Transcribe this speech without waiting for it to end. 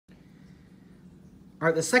All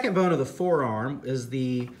right, the second bone of the forearm is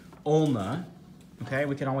the ulna. Okay,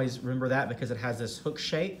 we can always remember that because it has this hook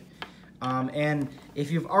shape. And if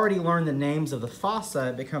you've already learned the names of the fossa,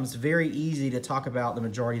 it becomes very easy to talk about the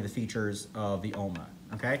majority of the features of the ulna,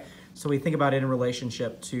 okay? So we think about it in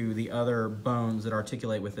relationship to the other bones that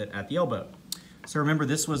articulate with it at the elbow. So remember,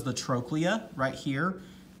 this was the trochlea right here.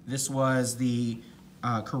 This was the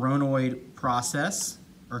coronoid process,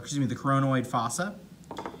 or excuse me, the coronoid fossa.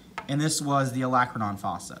 And this was the olecranon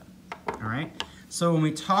fossa, all right? So when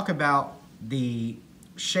we talk about the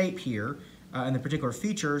shape here, and the particular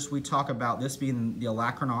features, we talk about this being the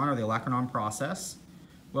olecranon or the olecranon process.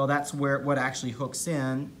 Well, that's where what actually hooks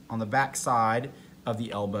in on the back side of the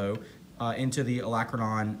elbow into the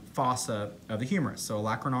olecranon fossa of the humerus. So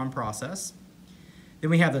olecranon process.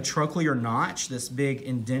 Then we have the trochlear notch, this big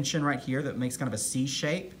indention right here that makes kind of a C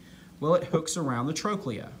shape. Well, it hooks around the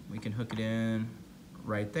trochlea. We can hook it in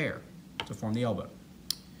right there to form the elbow.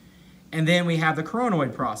 And then we have the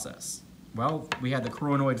coronoid process. Well, we have the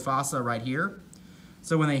coronoid fossa right here.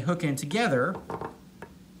 So when they hook in together,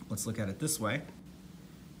 let's look at it this way.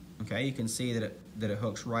 Okay, you can see that it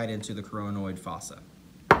hooks right into the coronoid fossa.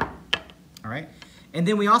 All right, and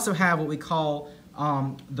then we also have what we call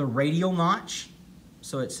the radial notch.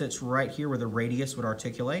 So it sits right here where the radius would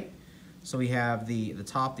articulate. So we have the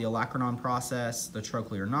top, the olecranon process, the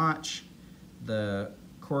trochlear notch, the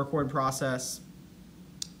coracoid process,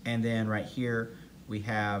 and then right here we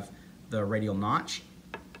have the radial notch.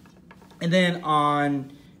 And then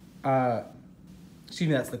on, excuse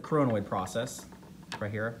me, that's the coronoid process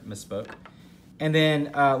right here, misspoke. And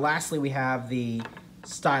then lastly, we have the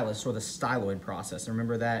stylus or the styloid process. And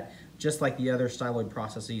remember that, just like the other styloid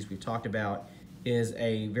processes we've talked about, is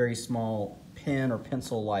a very small pen or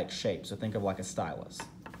pencil-like shape. So think of like a stylus.